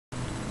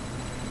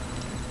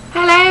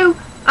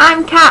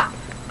and cat,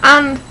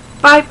 and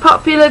by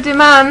popular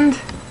demand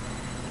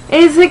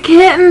is a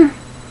kitten.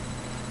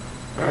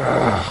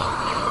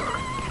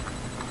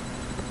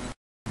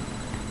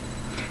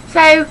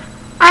 So,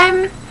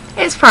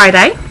 it's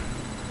Friday,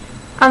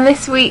 and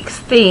this week's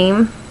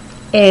theme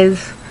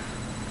is,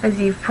 as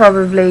you've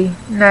probably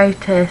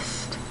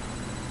noticed,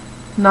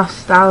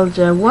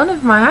 nostalgia. One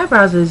of my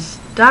eyebrows is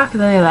darker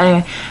than the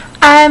other.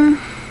 Anyway,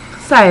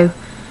 so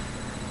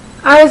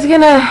I was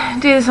gonna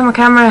do this on my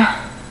camera.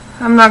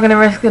 I'm not gonna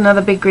risk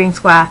another big green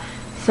square.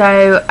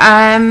 So,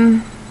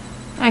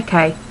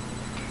 okay,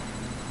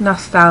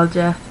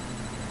 nostalgia.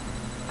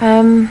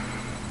 I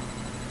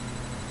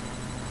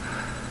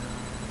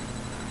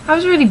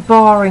was a really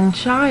boring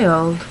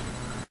child.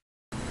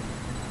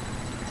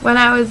 When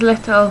I was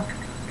little,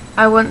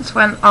 I once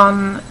went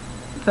on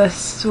the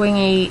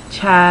swingy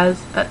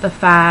chairs at the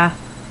fair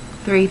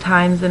 3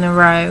 times in a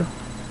row,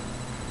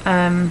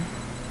 and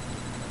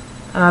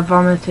I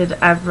vomited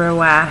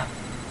everywhere.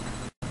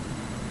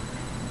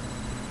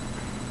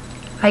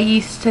 I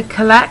used to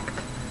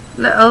collect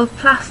little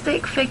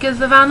plastic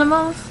figures of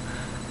animals,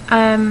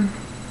 and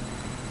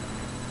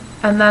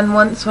then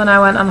once when I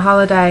went on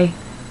holiday,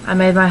 I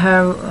made my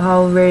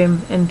whole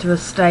room into a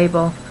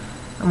stable,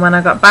 and when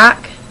I got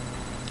back,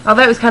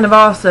 although it was kind of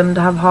awesome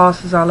to have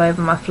horses all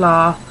over my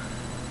floor,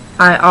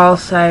 I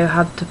also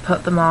had to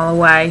put them all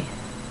away.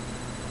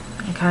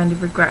 I kind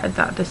of regretted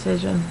that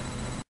decision.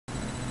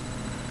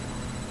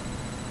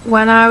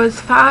 When I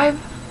was 5,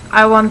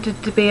 I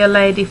wanted to be a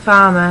lady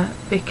farmer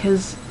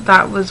because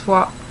that was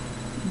what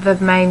the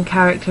main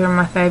character in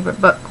my favourite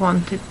book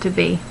wanted to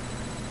be.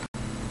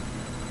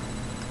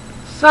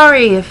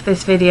 Sorry if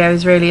this video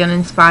is really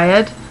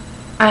uninspired.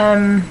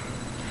 Kind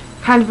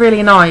of really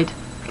annoyed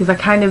because I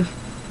kind of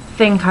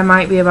think I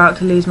might be about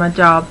to lose my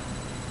job.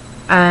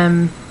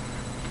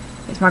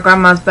 It's my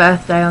grandma's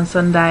birthday on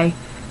Sunday,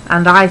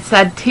 and I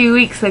said 2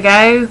 weeks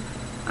ago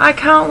I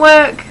can't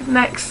work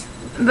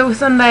the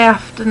Sunday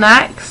after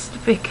next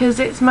because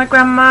it's my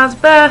grandma's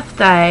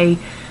birthday.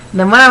 And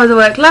then when I was at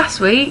work last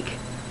week,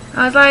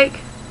 I was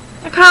like,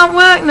 I can't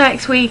work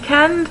next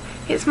weekend.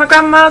 It's my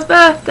grandma's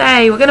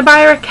birthday. We're going to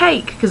buy her a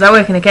cake, because I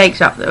work in a cake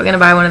shop, so we're going to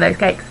buy one of those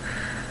cakes.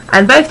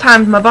 And both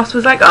times my boss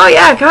was like, oh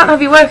yeah, I can't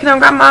have you working on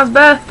grandma's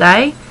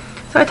birthday.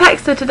 So I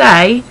texted her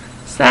today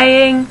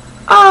saying,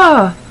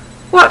 oh,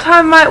 what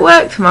time might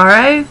work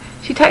tomorrow?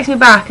 She texts me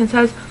back and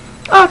says,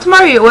 oh,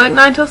 tomorrow you're at work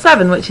 9 till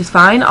 7, which is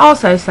fine.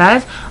 Also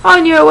says, oh,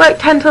 and you're at work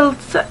 10 till...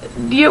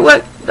 You're at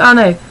work... Oh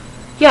no.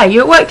 Yeah,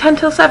 you're at work 10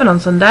 till 7 on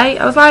Sunday.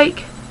 I was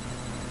like...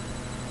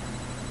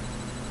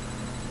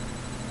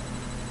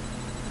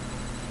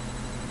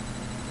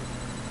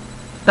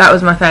 That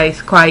was my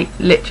face, quite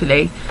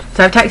literally.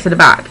 So I've texted her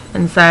back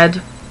and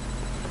said,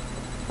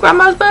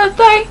 Grandma's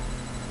birthday?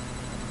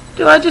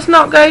 Do I just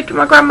not go to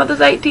my grandmother's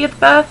 80th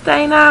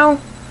birthday now?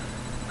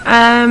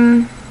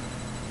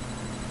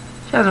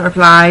 She hasn't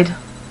replied.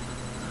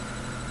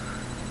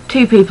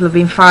 2 people have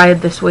been fired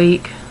this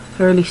week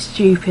for really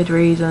stupid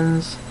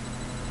reasons.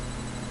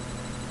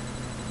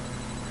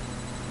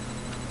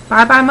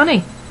 Bye bye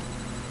money.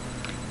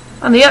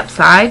 On the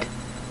upside,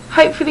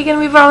 hopefully going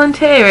to be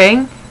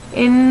volunteering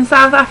in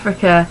South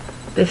Africa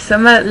this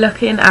summer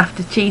looking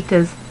after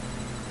cheetahs.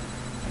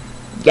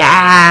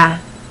 Yeah!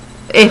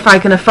 If I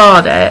can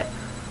afford it.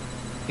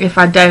 If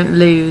I don't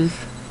lose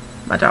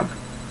my job.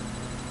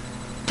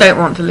 Don't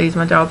want to lose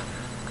my job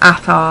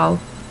at all.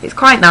 It's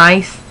quite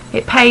nice.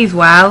 It pays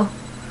well.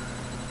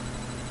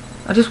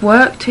 I just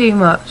work too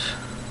much.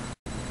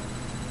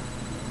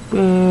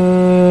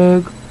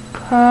 Big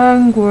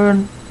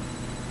penguin.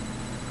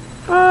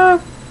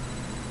 Big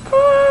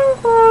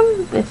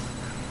penguin.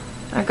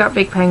 I got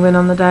Big Penguin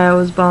on the day I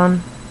was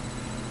born,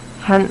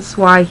 hence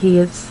why he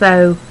is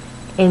so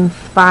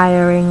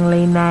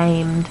inspiringly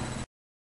named.